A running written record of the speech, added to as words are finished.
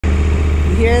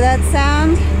hear that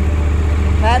sound?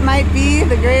 That might be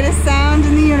the greatest sound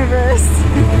in the universe.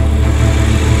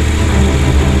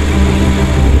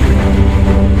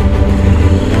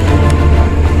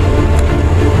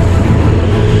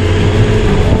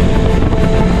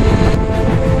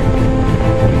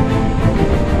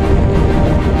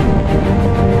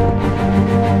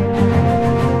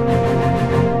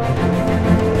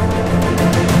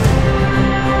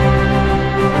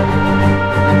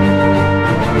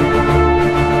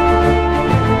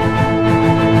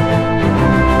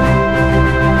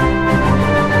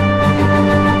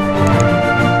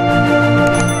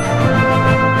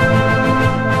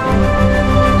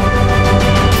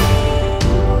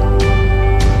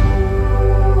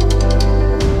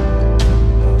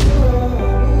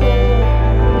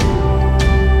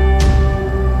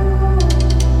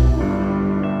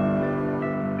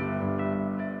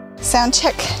 Sound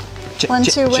check. One,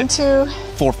 two, 1, 2.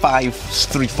 4, 5,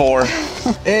 3, 4.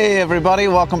 Hey everybody,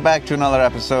 welcome back to another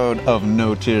episode of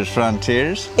Notiers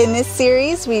Frontiers. In this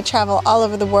series, we travel all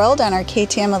over the world on our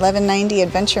KTM 1190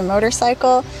 adventure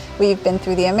motorcycle. We've been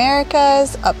through the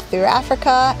Americas, up through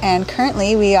Africa, and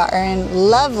currently we are in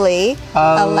lovely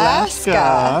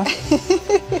Alaska.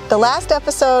 The last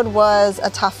episode was a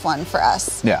tough one for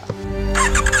us. Yeah.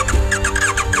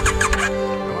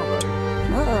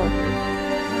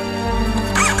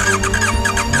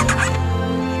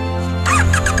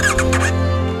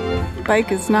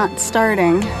 Bike is not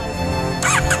starting.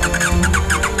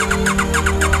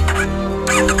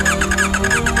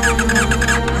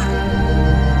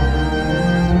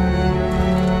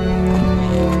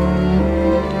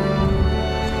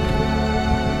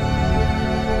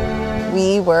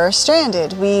 We were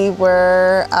stranded. We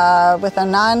were with a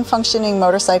non-functioning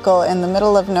motorcycle in the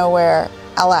middle of nowhere,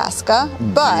 Alaska,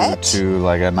 but due to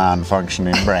like a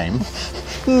non-functioning brain.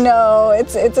 No,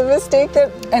 it's a mistake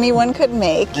that anyone could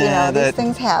make. You know, these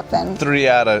things happen. 3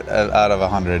 out of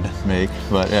 100 make,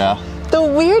 but yeah. The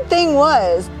weird thing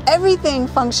was, everything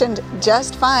functioned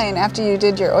just fine after you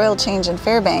did your oil change in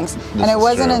Fairbanks, and it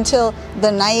wasn't until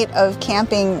the night of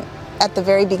camping at the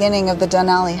very beginning of the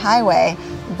Denali Highway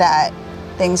that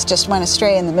things just went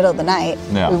astray in the middle of the night.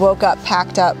 Yeah. We woke up,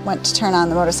 packed up, went to turn on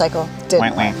the motorcycle,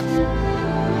 didn't work.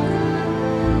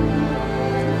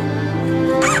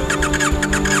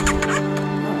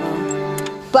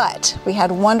 But we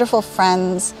had wonderful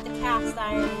friends. The cast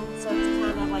iron, so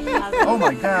it's kind of like Oh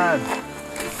my god!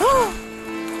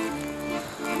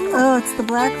 Oh, it's the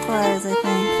black flies, I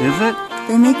think. Is it?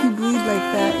 They make you bleed like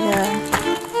that,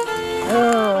 yeah.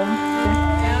 Oh.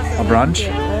 A brunch?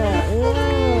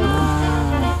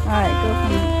 Alright, go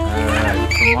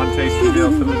from one tasty meal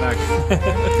to the next.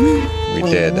 We We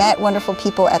did. met wonderful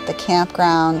people at the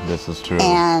campground. This is true.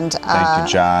 And thank you,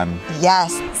 John.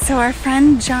 Yes. So our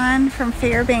friend John from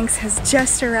Fairbanks has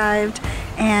just arrived,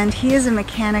 and he is a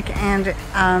mechanic and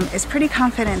is pretty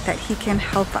confident that he can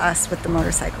help us with the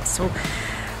motorcycle. So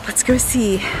let's go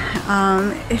see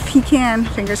if he can.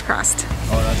 Fingers crossed.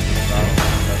 Oh, that's the style.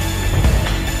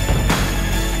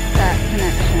 That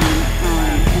connection,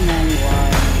 and then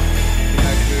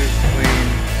Connectors, clean.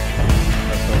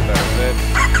 That's what that is it.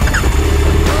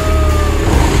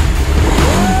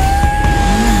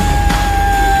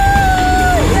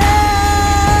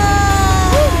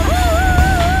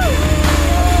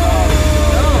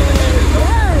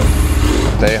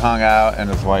 They hung out, and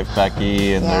his wife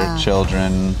Becky and their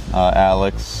children,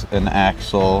 Alex and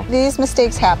Axel. these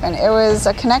mistakes happen. It was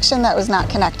a connection that was not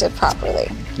connected properly.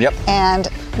 Yep. And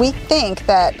we think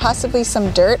that possibly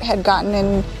some dirt had gotten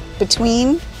in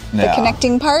between the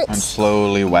connecting parts. And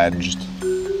slowly wedged.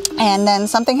 And then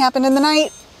something happened in the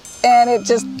night, and it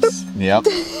just Yep.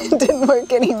 didn't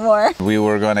work anymore. We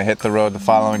were going to hit the road the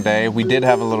following day. We did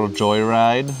have a little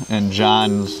joyride, and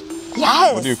John's,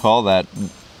 Yes. what do you call that?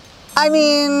 I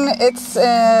mean, it's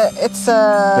It's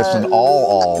an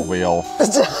all wheel.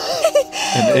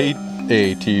 An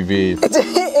ATV.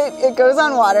 it goes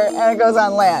on water and it goes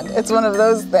on land. It's one of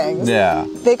those things. Yeah.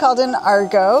 They called it an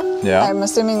Argo. Yeah. I'm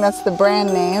assuming that's the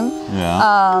brand name.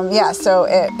 Yeah. Yeah, so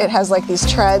it has like these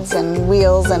treads and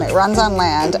wheels, and it runs on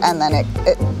land, and then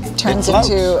it turns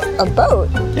into a boat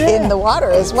in the water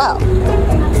as well.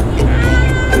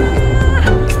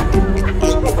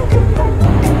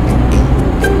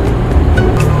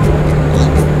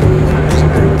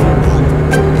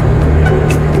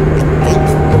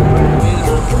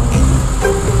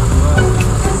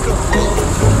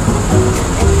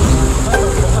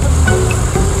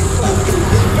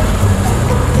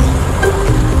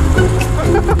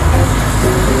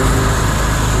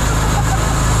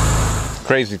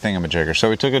 Crazy thingamajigger. So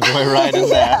we took a joyride in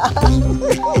that.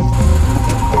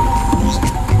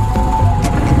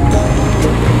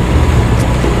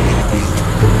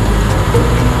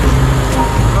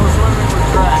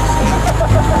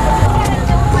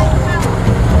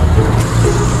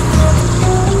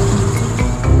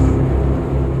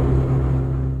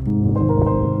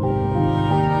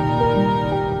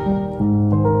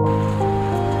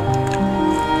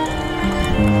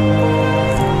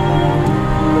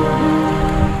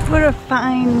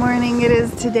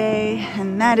 today,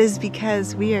 and that is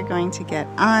because we are going to get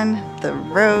on the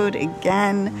road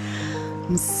again.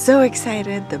 I'm so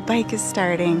excited. The bike is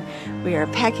starting. We are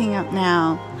packing up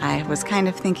now. I was kind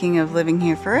of thinking of living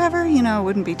here forever, you know, it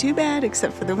wouldn't be too bad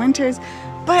except for the winters,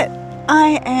 but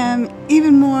I am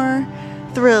even more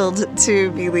thrilled to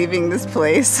be leaving this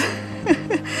place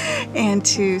and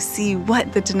to see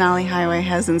what the Denali Highway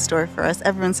has in store for us.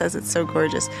 Everyone says it's so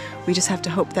gorgeous. We just have to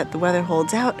hope that the weather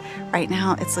holds out. Right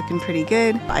now it's looking pretty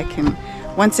good. I can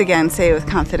once again say with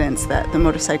confidence that the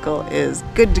motorcycle is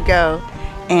good to go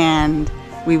and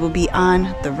we will be on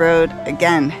the road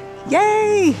again.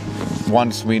 Yay!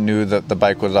 Once we knew that the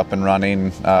bike was up and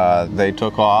running, they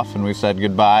took off and we said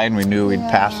goodbye, and we knew we'd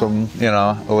pass them, you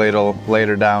know, a little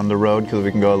later down the road because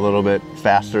we can go a little bit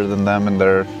faster than them in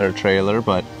their trailer.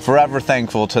 But forever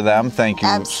thankful to them. Thank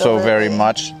you so very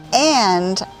much.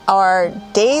 And our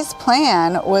day's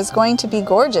plan was going to be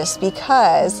gorgeous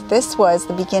because this was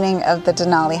the beginning of the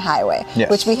Denali Highway,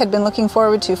 which we had been looking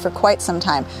forward to for quite some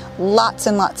time. Lots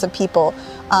and lots of people,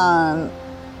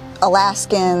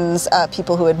 Alaskans,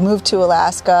 people who had moved to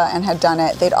Alaska and had done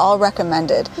it, they'd all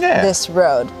recommended this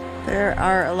road. There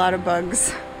are a lot of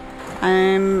bugs.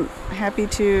 I'm happy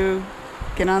to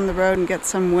get on the road and get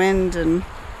some wind and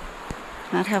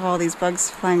not have all these bugs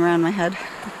flying around my head.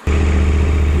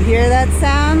 You hear that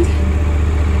sound?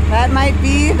 That might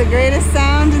be the greatest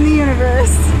sound in the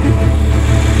universe.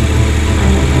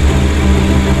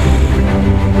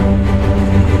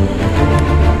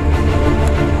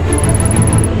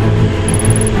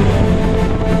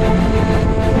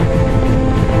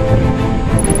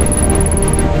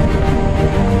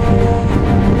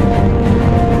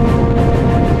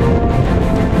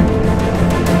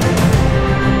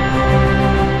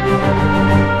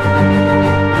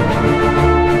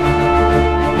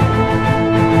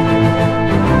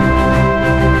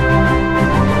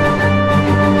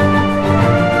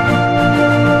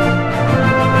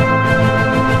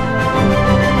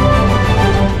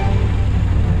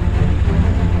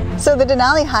 So the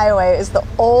Denali Highway is the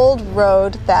old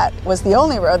road that was the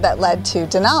only road that led to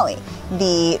Denali,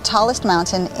 the tallest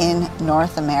mountain in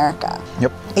North America.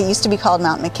 Yep. It used to be called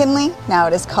Mount McKinley. Now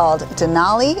it is called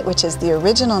Denali, which is the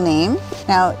original name.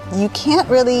 Now you can't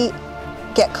really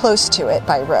get close to it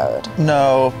by road.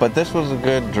 No, but this was a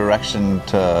good direction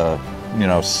to, you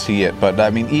know, see it. But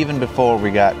I mean, even before we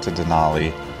got to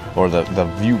Denali, or the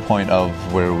viewpoint of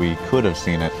where we could have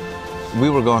seen it, we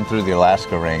were going through the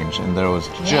Alaska range, and there was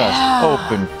just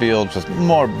open fields with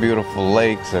more beautiful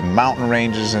lakes and mountain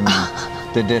ranges in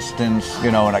the distance, you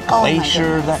know, and a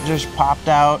glacier that just popped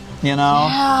out, you know?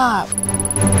 Yeah.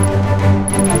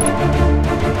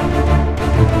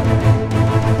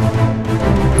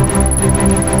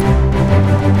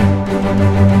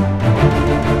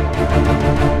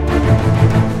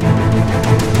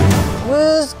 It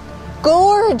was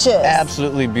gorgeous.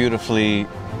 Absolutely beautifully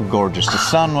gorgeous. The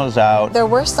sun was out. There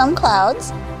were some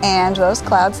clouds, and those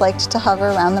clouds liked to hover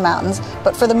around the mountains,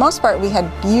 but for the most part we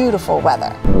had beautiful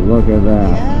weather. Oh, look at that.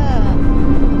 Yeah.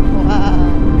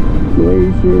 Wow.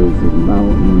 Glaciers and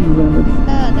mountains and it's...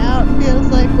 Yeah, now it feels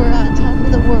like we're on top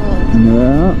of the world.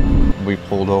 Yeah. We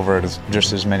pulled over at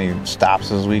just as many stops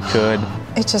as we could.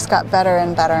 It just got better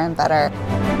and better and better.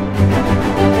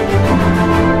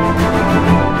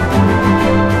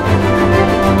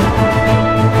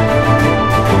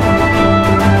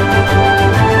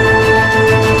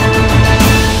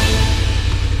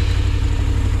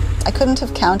 I couldn't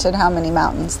have counted how many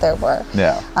mountains there were.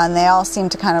 Yeah. And they all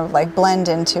seemed to kind of like blend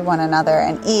into one another,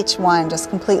 and each one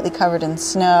just completely covered in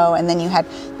snow, and then you had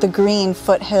the green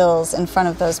foothills in front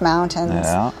of those mountains.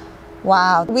 Yeah.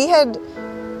 Wow. We had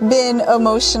been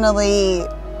emotionally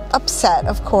upset,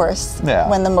 of course,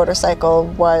 when the motorcycle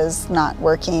was not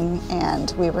working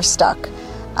and we were stuck.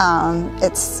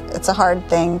 It's a hard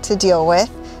thing to deal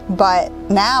with. But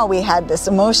now we had this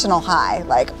emotional high,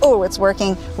 like, oh, it's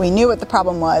working. We knew what the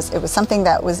problem was. It was something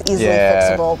that was easily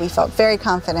fixable. We felt very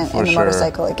confident in the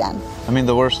motorcycle again. I mean,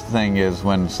 the worst thing is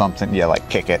when something, like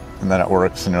kick it, and then it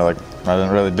works, and you're like, I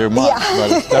didn't really do much,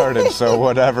 but it started. So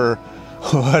whatever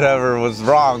was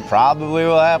wrong probably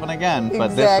will happen again.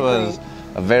 But this was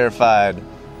a verified,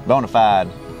 bona fide,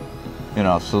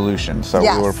 solution. So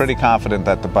we were pretty confident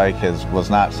that the bike was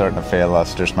not starting to fail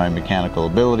us, just my mechanical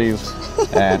abilities,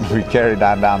 and we carried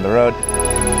on down the road.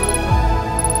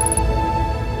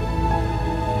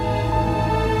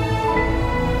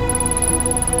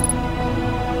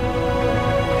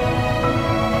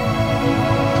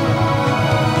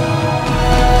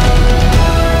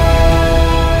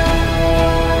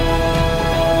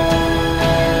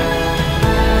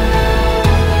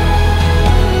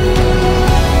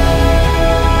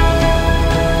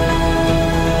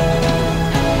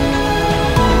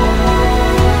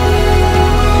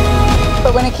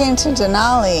 But when it came to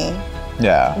Denali,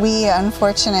 Yeah. we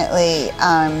unfortunately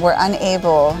were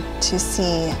unable to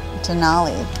see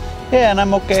Denali. Yeah, and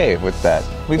I'm okay with that.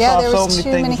 We Yeah, saw there so was many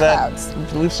too things many that clouds.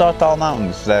 we saw tall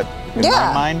mountains that in Yeah.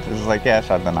 my mind it was like, yeah, I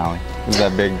saw Denali. It was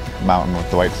that big mountain with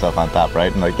the white stuff on top,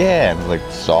 right? And like, yeah, and like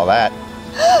saw that.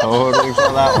 Totally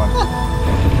saw that one.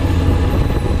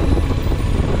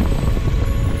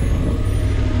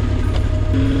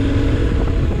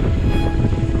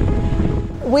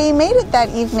 We made it that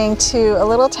evening to a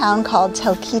little town called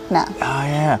Talkeetna. Oh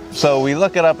yeah. So we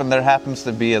look it up and there happens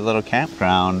to be a little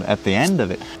campground at the end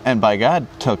of it. And by God,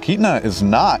 Talkeetna is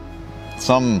not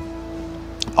some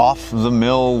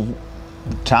off-the-mill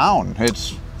town.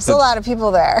 There's a lot of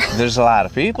people there. There's a lot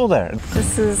of people there.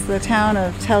 This is the town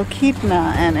of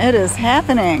Talkeetna, and it is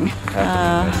happening.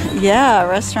 Yeah,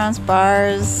 restaurants,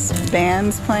 bars,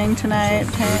 bands playing tonight,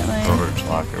 apparently. Storage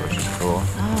locker, which is cool.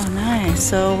 Oh, nice.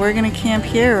 So we're gonna camp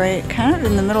here, right? Kind of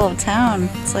in the middle of town.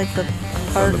 It's like the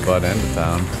park. On the butt end of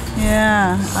town.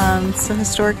 Yeah, it's a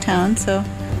historic town, so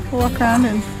we'll walk around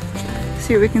and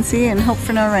see what we can see and hope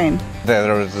for no rain.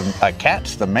 There was a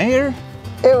catch the mayor.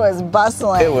 It was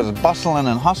bustling. It was bustling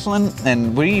and hustling,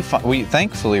 and we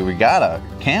thankfully we got a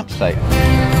campsite.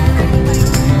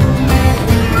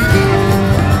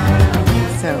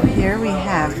 So here we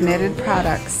have knitted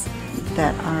products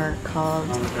that are called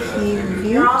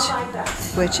amphibious,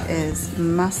 which is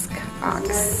musk ox.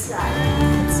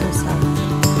 It's so soft.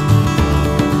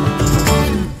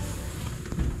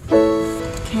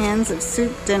 Cans of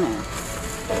soup dinner.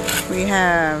 We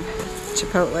have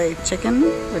chipotle chicken,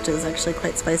 which is actually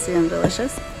quite spicy and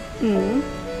delicious.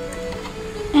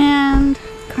 And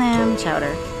clam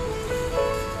chowder.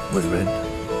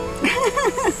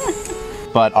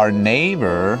 But our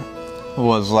neighbor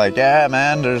was like, yeah,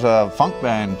 man, there's a funk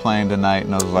band playing tonight.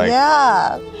 And I was like,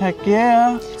 Yeah. heck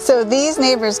yeah. So these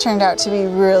neighbors turned out to be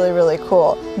really, really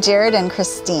cool. Jared and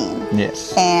Christine.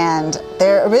 Yes. And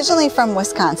they're originally from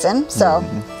Wisconsin, so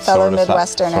fellow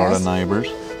Midwesterners. Sort of neighbors.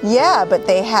 Yeah, but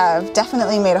they have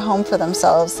definitely made a home for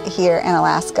themselves here in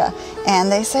Alaska.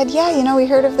 And they said, yeah, you know, we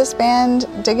heard of this band,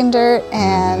 Diggin' Dirt,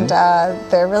 and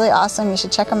they're really awesome. You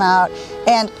should check them out.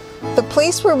 And the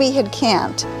place where we had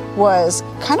camped was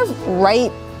kind of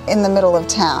right in the middle of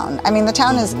town. I mean, the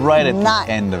town is right at not,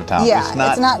 the end of town. Yeah,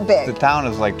 it's not big. The town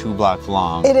is like 2 blocks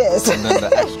long. It is. And then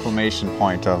the exclamation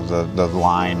point of the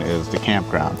line is the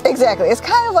campground. Exactly. It's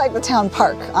kind of like the town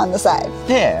park on the side.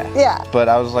 Yeah. Yeah. But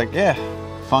I was like, yeah,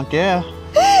 funk yeah.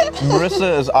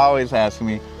 Marissa is always asking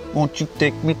me, won't you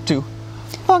take me to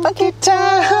Funky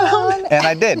Town? And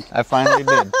I did. I finally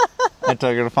did. I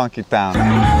took her to Funky Town.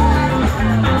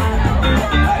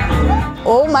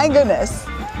 Oh my goodness.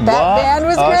 That band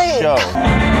was great. Show.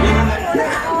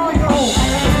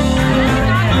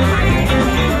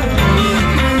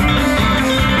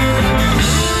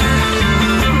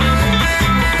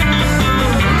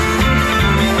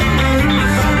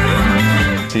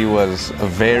 He was a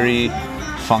very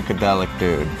funkadelic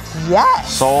dude.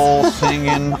 Yes. Soul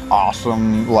singing,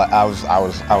 awesome. I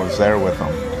was there with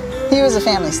him. He was a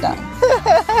family stone.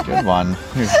 Good one.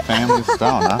 He's a family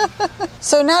stone, huh?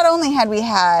 So not only had we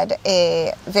had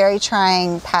a very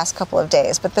trying past couple of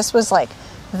days, but this was like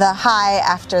the high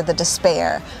after the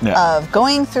despair of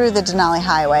going through the Denali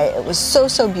Highway. It was so,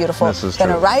 so beautiful. This is then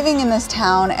true. arriving in this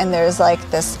town, and there's like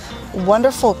this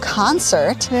wonderful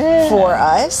concert for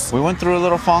us. We went through a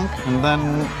little funk, and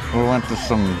then we went to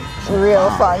some Real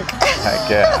funk. Heck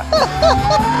yeah.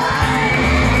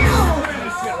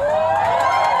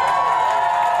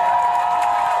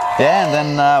 Yeah,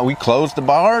 and then we closed the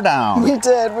bar down. We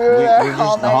did. We were there we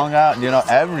all just night. hung out. You know,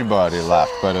 everybody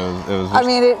left, but it was just, I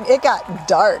mean, it got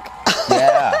dark.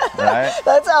 yeah, right?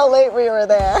 That's how late we were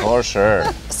there. For sure.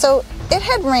 So it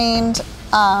had rained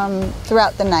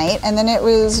throughout the night, and then it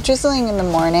was drizzling in the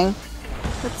morning.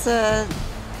 It's a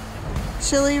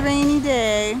chilly, rainy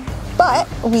day. But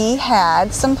we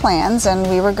had some plans, and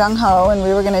we were gung-ho, and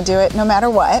we were going to do it no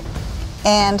matter what.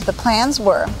 And the plans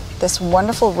were this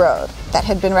wonderful road that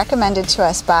had been recommended to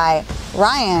us by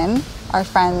Ryan, our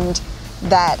friend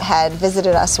that had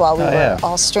visited us while we were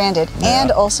all stranded, and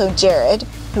also Jared,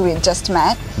 who we had just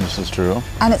met. This is true.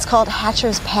 And it's called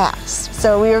Hatcher's Pass.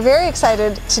 So we were very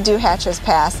excited to do Hatcher's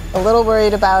Pass, a little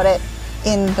worried about it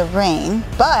in the rain,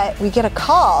 but we get a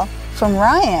call from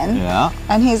Ryan,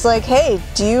 and he's like, hey,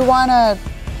 do you want a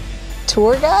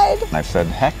tour guide? And I said,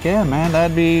 heck yeah, man,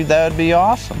 that would be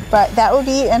awesome. But that will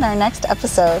be in our next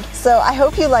episode. So I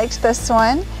hope you liked this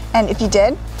one, and if you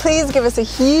did, please give us a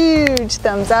huge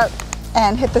thumbs up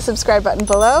and hit the subscribe button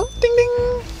below. Ding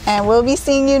ding! And we'll be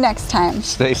seeing you next time.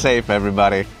 Stay safe,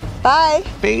 everybody. Bye!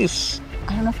 Peace.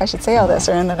 I don't know if I should say all this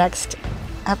or in the next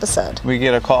episode. We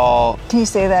get a call. Can you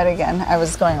say that again? I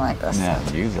was going like this.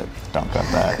 Yeah, use it. Don't cut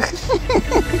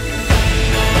that.